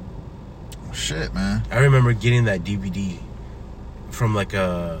 Shit, man. I remember getting that DVD from like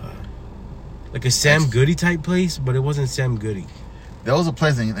a Sam Goody type place, but it wasn't Sam Goody. There was a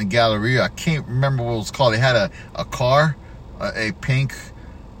place in Galleria. I can't remember what it was called. It had a car, a pink,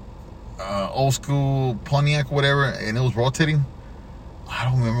 old school Pontiac, whatever, and it was rotating. I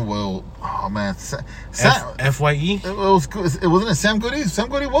don't remember what. Oh man, FYE. It was. It wasn't a Sam Goody's. Sam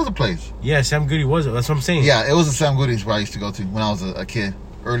Goody was a place. Yeah, Sam Goody was it. That's what I'm saying. Yeah, it was a Sam Goody's where I used to go to when I was a kid,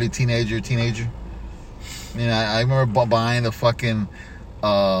 early teenager. You know, I remember buying the fucking.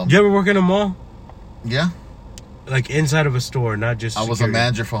 You ever work in a mall? Yeah. Like inside of a store, not just. I was a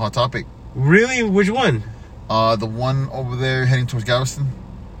manager for Hot Topic. Really? Which one? The one over there heading towards Galveston.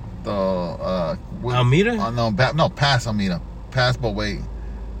 The Almeda? No, past Almeda. Past, but wait.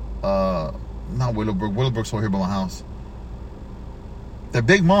 Not Willowbrook. Willowbrook's over here by my house. That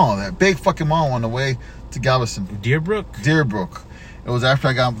big mall, that big fucking mall on the way to Galveston. Deerbrook. It was after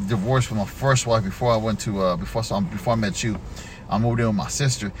I got divorced from my first wife before I went to before I met you. I moved in with my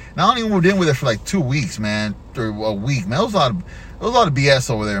sister. And I only moved in with her for like 2 weeks, man, or a week, man. It was a lot of BS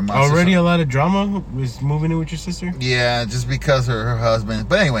over there. Already a lot of drama was moving in with your sister? Yeah, just because of her husband.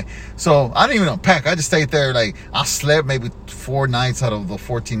 But anyway, so I didn't even unpack. I just stayed there. Like, I slept maybe 4 nights out of the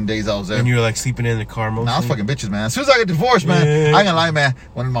 14 days I was there. And you were like sleeping in the car mostly? Nah, I was fucking bitches, man. As soon as I got divorced, man, I ain't gonna lie, man.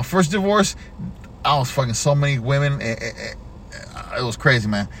 When my first divorce, I was fucking so many women. It was crazy,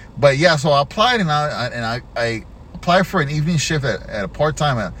 man. But yeah, so I applied and I applied for an evening shift at a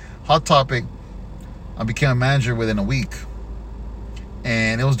part-time at Hot Topic. I became a manager within a week.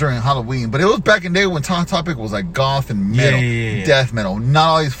 And it was during Halloween. But it was back in the day when Hot Topic was like goth and metal. Death metal. Not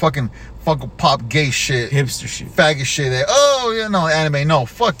all these fucking Funko Pop gay shit. Hipster shit. Faggot shit. Anime. No,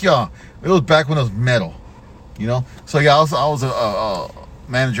 fuck y'all. It was back when it was metal. You know? So yeah, I was a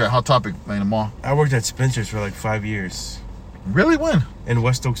manager at Hot Topic in the mall. I worked at Spencer's for like 5 years. Really? When? In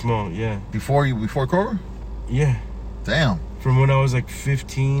West Oaks Mall, yeah. Before Kroger? Yeah. Damn. From when I was like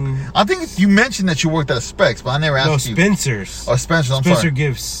 15. I think you mentioned that you worked at Specs, but I never asked you. No, Spencer's. Oh, Spencer's. I'm Spencer sorry.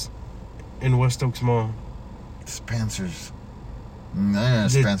 Gifts in West Oaks Mall. Spencer's. The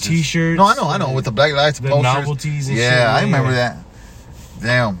Spencer's. T-shirts. No, I know. With the black lights, the posters. novelties and shit. Yeah, I remember that.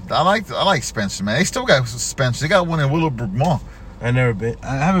 Damn. I like Spencer, man. They still got Spencer. They got one in Willowbrook Mall. I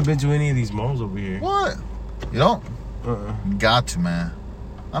haven't been to any of these malls over here. What? You don't? You got to, man.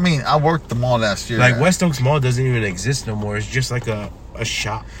 I mean, I worked the mall last year. Like, West Oaks Mall doesn't even exist no more. It's just like a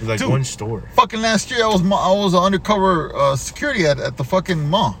shop. It's like, dude, one store. Fucking last year, I was undercover security at the fucking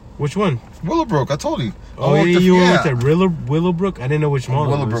mall. Which one? Willowbrook. I told you. You worked at Willowbrook? I didn't know which mall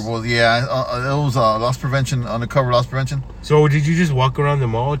Willowbrook was. Yeah, it was undercover loss prevention. So did you just walk around the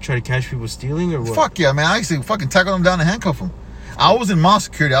mall, try to catch people stealing, or what? Fuck yeah, man. I used to fucking tackle them down and handcuff them. I was in mall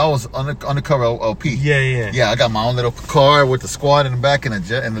security. I was undercover LP. Yeah. I got my own little car with the squad in the back and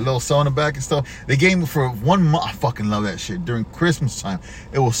the little cell in the back and stuff. They gave me for 1 month. I fucking love that shit. During Christmas time,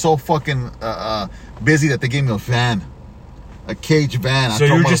 it was so fucking busy that they gave me a van. A cage van. So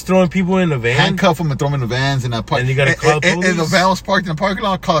you were just throwing people in the van? Handcuff them and throw them in the vans. And you got to call the police? And the van was parked in the parking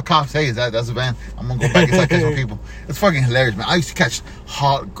lot. Call the cops. Hey, that's a van. I'm going to go back and start catching people. It's fucking hilarious, man. I used to catch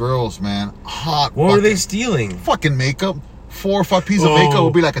hot girls, man. What were they stealing? Fucking makeup. 4 or 5 pieces of makeup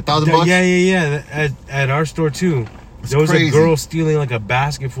would be like $1,000. Yeah. At our store too. There was crazy. A girl stealing like a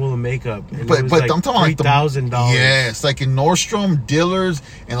basket full of makeup. And but like I'm talking $3,000. Yeah, it's like in Nordstrom, Dillard's,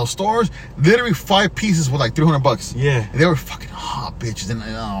 and those stores. Literally 5 pieces were like $300. Yeah, and they were fucking hot bitches. And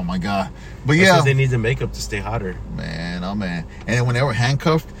oh my god, but that's because they need the makeup to stay hotter. Man, oh man. And then when they were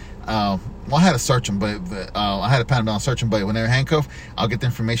handcuffed, I had to search them, but I had to pat them down, search them. But when they're handcuffed, I'll get the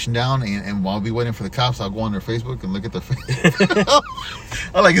information down, and while I'll be waiting for the cops, I'll go on their Facebook and look at their face.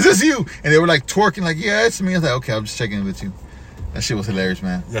 I'm like, "Is this you?" And they were like twerking, like, "Yeah, it's me." I was like, "Okay, I'm just checking in with you." That shit was hilarious,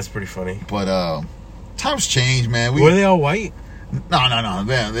 man. That's pretty funny. But times change, man. Were they all white? No.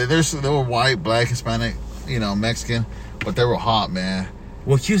 They were white, black, Hispanic, Mexican, but they were hot, man.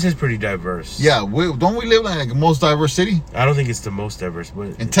 Well, Houston's pretty diverse. Yeah, don't we live in like the most diverse city? I don't think it's the most diverse,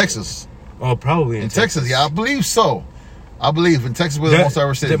 but in Texas. Oh, probably in Texas. Yeah, I believe so. I believe in Texas we're the most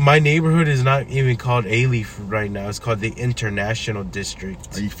diverse city. My neighborhood is not even called A-Leaf right now. It's called the International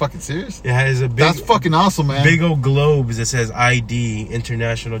District. Are you fucking serious? It has a big. That's fucking awesome, man. Big old globes that says ID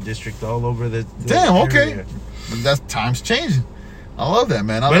International District all over the damn. Area. Okay, that's times changing. I love that,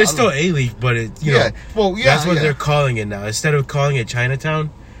 man. But it's still A-Leaf, but it's you know. Well, yeah, that's what they're calling it now. Instead of calling it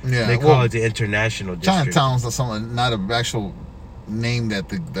Chinatown, they call it the International District. Chinatown's something, not an actual name that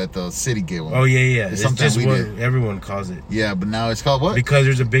the city gave them. Oh yeah. It's just what everyone calls it. Yeah, but now it's called what? Because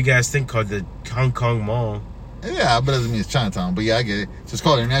there's a big ass thing called the Hong Kong Mall. Yeah, but it doesn't mean it's Chinatown. But yeah, I get it. So it's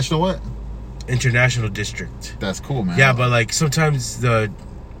called International what? International District. That's cool, man. Yeah, but like sometimes the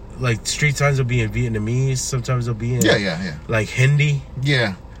street signs will be in Vietnamese. Sometimes they'll be in like Hindi.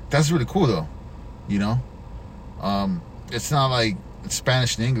 Yeah, that's really cool though. It's not like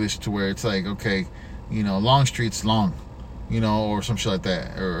Spanish and English to where it's like, okay, Long Street's long, or some shit like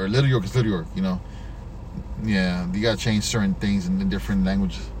that, or Little York is Little York, Yeah, you gotta change certain things in different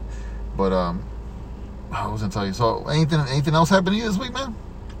languages. But I was gonna tell you. So anything else happened to you this week, man?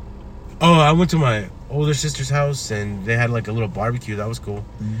 Oh, I went to my older sister's house and they had like a little barbecue. That was cool.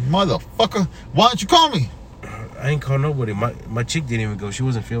 Motherfucker, why didn't you call me? I didn't call nobody. My chick didn't even go. She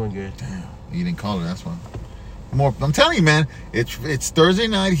wasn't feeling good. Damn, you didn't call her. That's why. I'm telling you, man. It's Thursday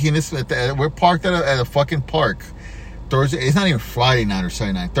night. We're parked at a fucking park. Thursday. It's not even Friday night or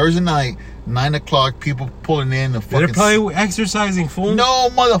Saturday night. Thursday night, 9 o'clock. People pulling in. They're probably exercising, fool. No,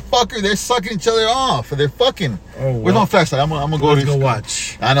 motherfucker. They're sucking each other off. They're fucking. Oh, well. Where's my flashlight? I'm gonna go. Let's go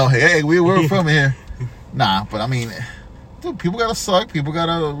watch. I know. Hey, we're from here. Nah, but I mean, dude, people gotta suck. People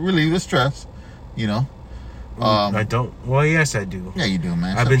gotta relieve the stress. I don't. Well, yes, I do. Yeah, you do,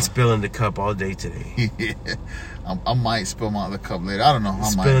 man. I've been spilling the cup all day today. Yeah. I might spill the cup later. I don't know.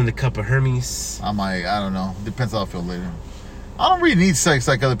 Spilling the cup of Hermes. I might. I don't know. Depends how I feel later. I don't really need sex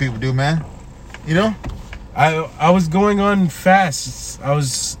like other people do, man. You know? I was going on fast. I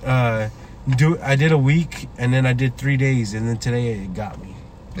was I did a week, and then I did 3 days, and then today it got me.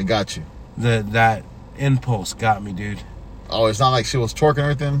 It got you. That impulse got me, dude. Oh, it's not like she was twerking or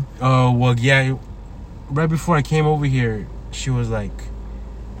anything? Oh, well, yeah. Right before I came over here, she was like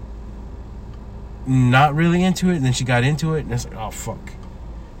not really into it, and then she got into it, and it's like, oh, fuck.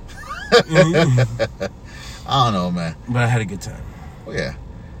 I don't know, man. But I had a good time. Oh, yeah.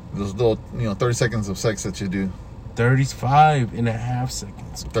 Those little, 30 seconds of sex that you do. 35 and a half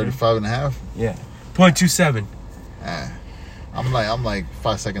seconds. Okay? 35 and a half? Yeah. 0.27. I'm like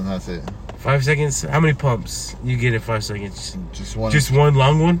 5 seconds, that's it. 5 seconds? How many pumps you get in 5 seconds? Just one. Just one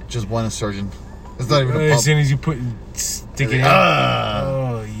long one? Just one insertion. It's not even a pump. As soon as you stick it in.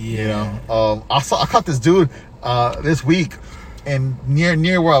 Oh, yeah. I caught this dude this week, and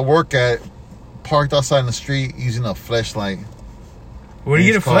near where I work at, parked outside in the street using a flashlight. Where did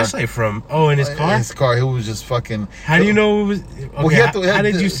you get a flashlight from? Oh, in his car? In his car. He was just fucking... How do you know it was... Okay, how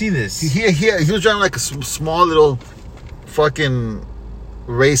did you see this? He was driving like a small little fucking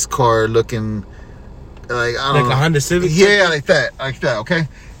race car looking... Like, I don't know. Like a Honda Civic? Yeah, like that, okay?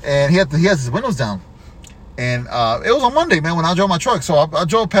 And he has his windows down. And it was on Monday, man, when I drove my truck. So I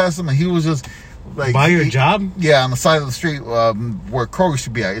drove past him, and he was just... like by your job? Yeah, on the side of the street where Kroger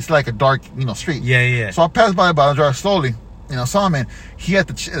should be at. It's like a dark, street. Yeah. So I passed by, but I drive slowly. Saw him, and he had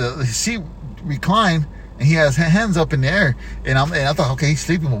the seat reclined, and he has hands up in the air. And I thought, okay, he's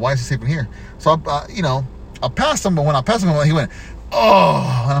sleeping, but why is he sleeping here? So I passed him, but when I passed him, he went,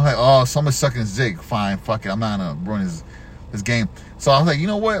 oh, and I'm like, oh, somebody's sucking his dick. Fine, fuck it, I'm not gonna ruin his game. So I was like, you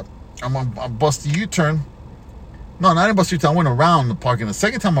know what? I'm gonna bust a U-turn. No, not even bust a U-turn. I went around the parking. The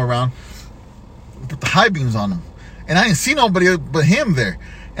second time around, put the high beams on him, and I didn't see nobody but him there.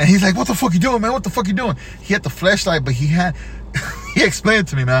 And he's like, what the fuck you doing, man? What the fuck you doing? He had the flashlight, but he explained it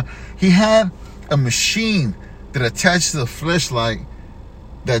to me, man. He had a machine that attached to the flashlight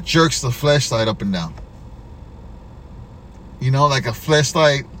that jerks the flashlight up and down. Like a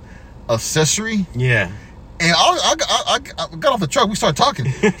flashlight accessory. Yeah. And I got off the truck. We started talking.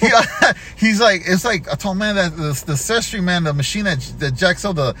 He's like, it's like, I told him, man, that the accessory, man, the machine that jacks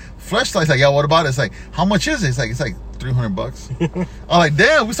up the flashlight. He's like, yeah, what about it? It's like, how much is it? It's like $300. I'm like,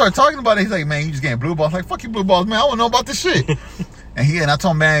 damn. We started talking about it. He's like, man, you just getting blue balls. I'm like, fuck you, blue balls, man. I want to know about this shit. And I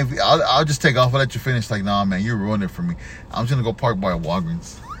told him, man, I'll just take off. I'll let you finish. Like, nah, man, you ruined it for me. I'm just gonna go park by a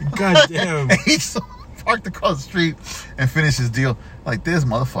Walgreens. God damn. And he parked across the street and finished his deal. Like, this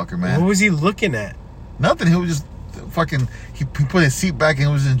motherfucker, man. What was he looking at? Nothing. He was just fucking... He put his seat back and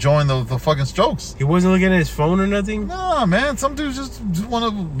he was enjoying the fucking strokes. He wasn't looking at his phone or nothing? Nah, man. Some dudes just want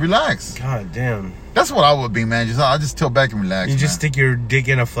to relax. God damn. That's what I would be, man. I just tilt back and relax. You just stick your dick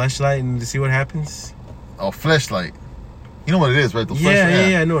in a flashlight and see what happens? Oh, flashlight. You know what it is, right? The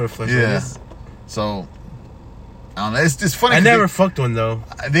flashlight. Yeah, I know what a flashlight is. So... I don't know. It's funny. I never fucked one, though.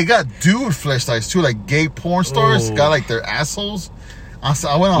 They got dude flashlights, too. Like gay porn stars. Got like their assholes. I went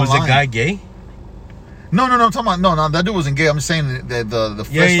online. Was the guy gay? No, I'm talking about... No, that dude wasn't gay. I'm just saying that the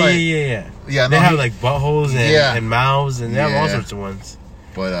flashlight... Yeah, they have like buttholes and mouths, and they have all sorts of ones.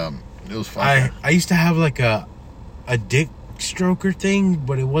 But it was fun. I used to have like a dick stroker thing,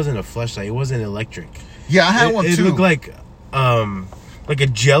 but it wasn't a flashlight. It wasn't electric. Yeah, I had one too. It looked like a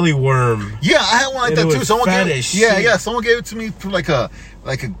jelly worm. Yeah, I had one like that too. Someone gave it. Someone gave it to me for like a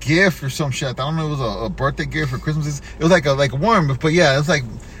gift or some shit. I don't know. It was a birthday gift for Christmas. It was like a worm, but yeah, it was like.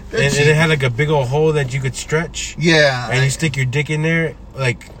 And it had like a big old hole that you could stretch. Yeah, and you stick your dick in there,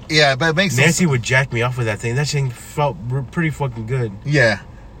 like. Yeah, but it makes Nancy would jack me off with that thing. That thing felt pretty fucking good. Yeah.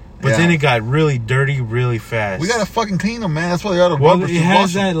 But then it got really dirty really fast. We gotta fucking clean them, man. That's why they ought to rubber. It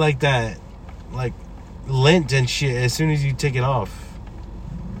has that like lint and shit as soon as you take it off.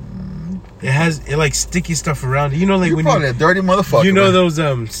 It has like sticky stuff around it. Like you're when probably a dirty motherfucker. You know those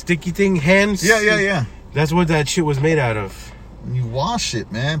sticky thing hands? Yeah. That's what that shit was made out of. You wash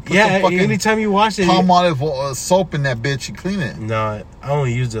it, man. Put anytime you wash it, palm olive soap in that bitch, you clean it. No, I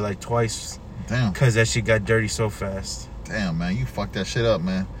only used it like twice. Damn. Because that shit got dirty so fast. Damn, man, you fucked that shit up,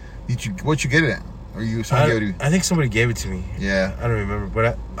 man. What'd you get it at? Or someone gave it to you? I think somebody gave it to me. Yeah. I don't remember,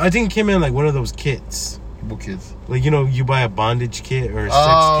 but I think it came in like one of those kits. What kits? Like you buy a bondage kit or a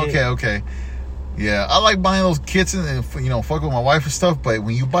sex kit. Okay. Yeah, I like buying those kits and fuck with my wife and stuff. But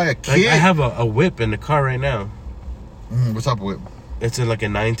when you buy a kit, like I have a whip in the car right now. What type of whip? It's like a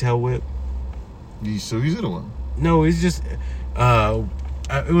 9-tail whip. You still use it or what? No, it's just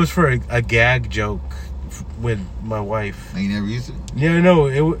it was for a gag joke with my wife. And you never used it? Yeah,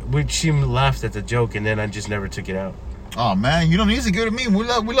 no. She laughed at the joke, and then I just never took it out. Oh man, you don't need to give it to me. We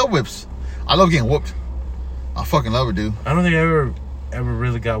love whips. I love getting whooped. I fucking love it, dude. I don't think I ever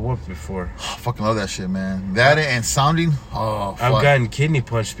really got whooped before. I fucking love that shit, man. That and sounding. Oh, fuck. I've gotten kidney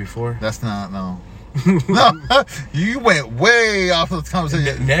punched before. That's not no. No, you went way off the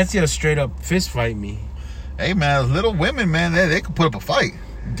conversation. Nancy will straight up fist fight me. Hey man, little women, man, they can put up a fight.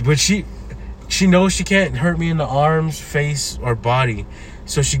 But she knows she can't hurt me in the arms, face, or body.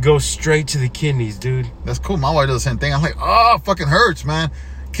 So she goes straight to the kidneys, dude. That's cool. My wife does the same thing. I'm like, oh, it fucking hurts, man.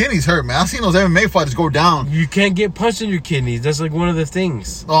 Kidneys hurt, man. I've seen those MMA fighters go down. You can't get punched in your kidneys. That's like one of the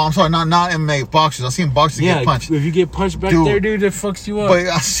things. Oh, I'm sorry, not MMA boxers. I've seen boxers get punched. If you get punched back there, dude, it fucks you up. But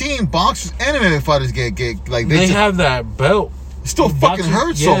I've seen boxers and MMA fighters get like they have that belt. It still fucking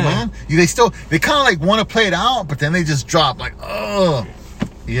hurts, though, man. They kind of like want to play it out, but then they just drop like, ugh.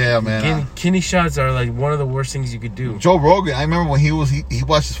 Yeah, man. Kidney shots are like one of the worst things you could do. Joe Rogan, I remember when he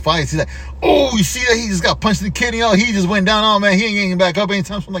watched his fights. He's like, "Oh, you see that? He just got punched in the kidney. Oh, he just went down. Oh man, he ain't getting back up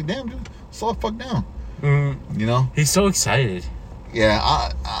anytime." So I'm like, "Damn, dude, slow the fuck down." Mm-hmm. You know? He's so excited. Yeah,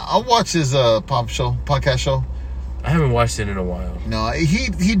 I watch his podcast show. I haven't watched it in a while. No,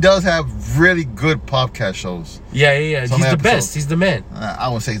 he does have really good podcast shows. Yeah. He's the best. He's the man. I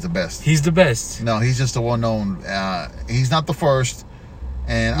wouldn't say he's the best. He's the best. No, he's just the one known. He's not the first.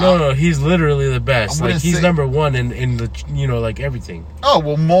 And no, he's literally the best. Like he's number one in the like everything. Oh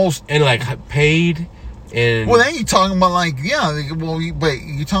well, most and like paid and. Well, then you talking about like but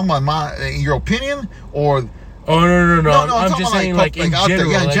you talking about your opinion or. Oh no! I'm just saying like in out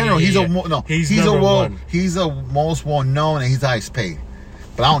general. There. Yeah, in general, yeah. he's a most well known and he's the highest paid,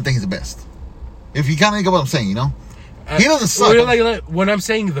 but I don't think he's the best. If you kind of get what I'm saying, you know. He doesn't suck. Like when I'm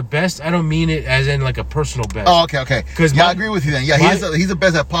saying the best, I don't mean it as in like a personal best. Oh, okay. Because I agree with you then. Yeah, he's the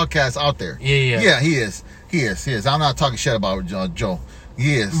best at podcasts out there. Yeah, he is. I'm not talking shit about Joe.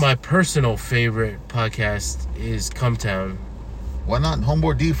 He is. My personal favorite podcast is Come Town. Why not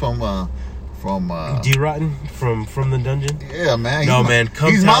Homeboy D from D Rotten from the dungeon? Yeah, man.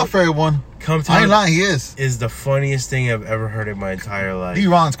 He's my favorite one. Come Town. I ain't lying. He is the funniest thing I've ever heard in my entire life. D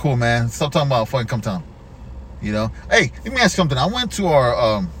Ron's cool, man. Stop talking about fucking Come Town. You know, hey, let me ask you something. I went to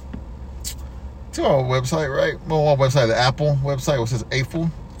our website, right? Well, our website, the Apple website, which says Apple.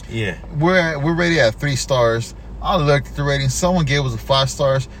 Yeah, we're rated at 3 stars. I looked at the rating. Someone gave us 5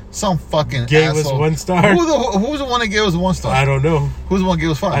 stars. Some fucking gave asshole. us 1 star. Who's the one that gave us 1 star? I don't know. Who's the one that gave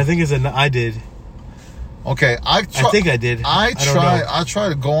us 5? I think I did. Okay, I think I did. I tried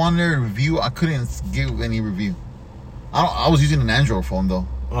to go on there and review. I couldn't give any review. I was using an Android phone though.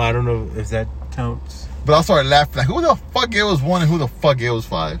 Oh, I don't know if that counts. But I started laughing. Like, who the fuck gave us 1 and who the fuck gave us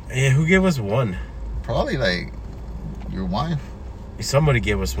 5? Yeah, who gave us 1? Probably like your wife. Somebody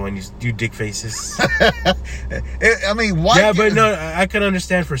gave us 1. You dick faces. I mean, why? Yeah, but no, I can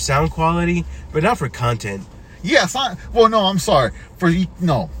understand for sound quality, but not for content. Yes, I'm sorry.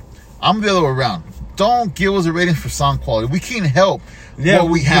 No, I'm the other way around. Don't give us a rating for sound quality. We can't help what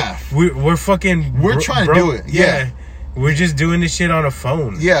we have. We're fucking. We're trying to do it. Yeah. We're just doing this shit on a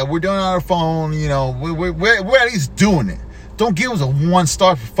phone. Yeah, we're doing it on our phone. You know, we're at least doing it. Don't give us a 1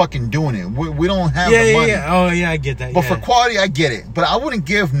 star for fucking doing it. We don't have the money. Yeah. Oh, yeah, I get that. But for quality, I get it. But I wouldn't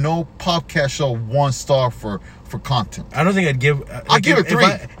give no podcast show 1 star for content. I don't think I'd give. I'd give it 3.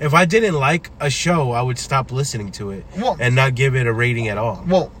 If I didn't like a show, I would stop listening to it and not give it a rating at all.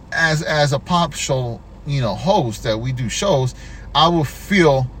 Well, as a pop show, host that we do shows, I will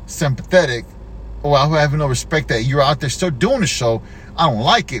feel sympathetic. Or I have no respect that you're out there still doing the show. I don't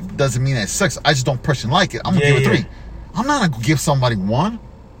like it. Doesn't mean that it sucks. I just don't personally like it. I'm going to give it 3. I'm not going to give somebody 1.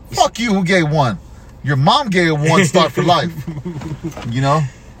 Fuck you who gave 1. Your mom gave 1 star for life.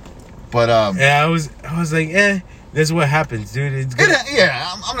 But, yeah, I was like, this is what happens, dude. It's good.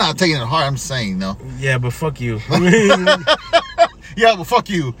 I'm not taking it hard. I'm saying, no. Yeah, but fuck you. Yeah, but fuck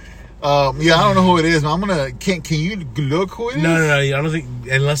you. I don't know who it is. I'm gonna. Can you look who it is? No. I don't think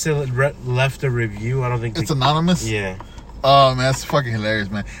unless they left a review. I don't think it's anonymous. Yeah. Oh man, that's fucking hilarious,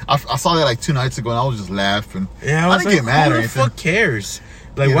 man. I saw that like 2 nights ago, and I was just laughing. Yeah, I didn't get mad or anything. Who the fuck cares?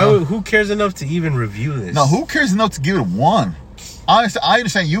 Like, who cares enough to even review this? No, who cares enough to give it 1? I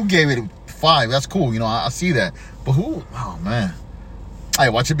understand you gave it 5. That's cool. I see that. But who? Oh man. Hey,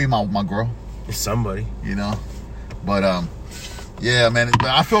 watch it be my girl. It's somebody. But yeah, man.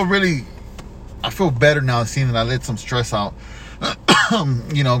 I feel better now seeing that I let some stress out.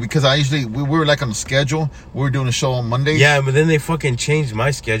 Because we were like on the schedule. We were doing a show on Monday. Yeah, but then they fucking changed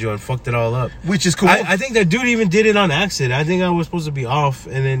my schedule and fucked it all up. Which is cool. I think that dude even did it on accident. I think I was supposed to be off,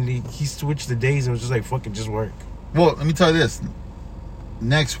 and then he switched the days and was just like, fucking just work. Well, let me tell you this.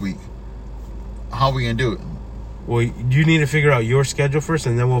 Next week, how we gonna do it. Well, you need to figure out your schedule first,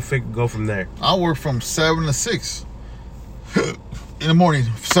 and then we'll go from there. I'll work from 7 to 6 in the morning.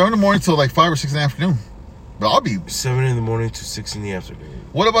 7 in the morning till like 5 or 6 in the afternoon. But I'll be 7 in the morning to 6 in the afternoon.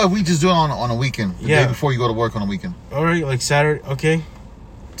 What about if we just do it on a weekend? The day before you go to work on a weekend. All right, like Saturday. Okay.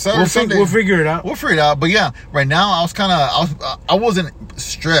 Saturday, Sunday. We'll figure it out. We'll figure it out. But yeah, right now I wasn't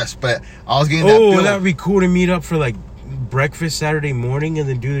stressed, but I was getting that feeling. Oh, that would be cool to meet up for like breakfast Saturday morning and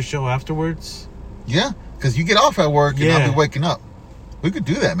then do the show afterwards. Yeah, because you get off at work and I'll be waking up. We could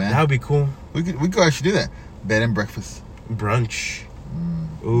do that, man. That would be cool. We could actually do that. Bed and breakfast. Brunch.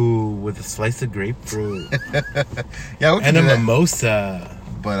 Ooh, with a slice of grapefruit. Yeah, we can and do a that. Mimosa.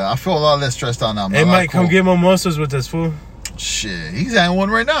 But I feel a lot less stressed out now. Hey, Mike, come get mimosas with us, fool. Shit, he's having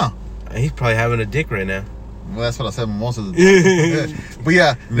one right now. He's probably having a dick right now. Well, that's what I said, mimosas. But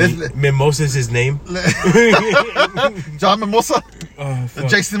yeah. Mimosa's his name. John Mimosa? Oh, fuck.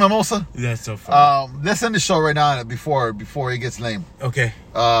 Jason Mimosa? That's so funny. Let's end the show right now before he gets lame. Okay.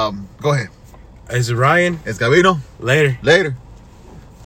 Go ahead. It's Ryan. It's Gabino. Later. Later.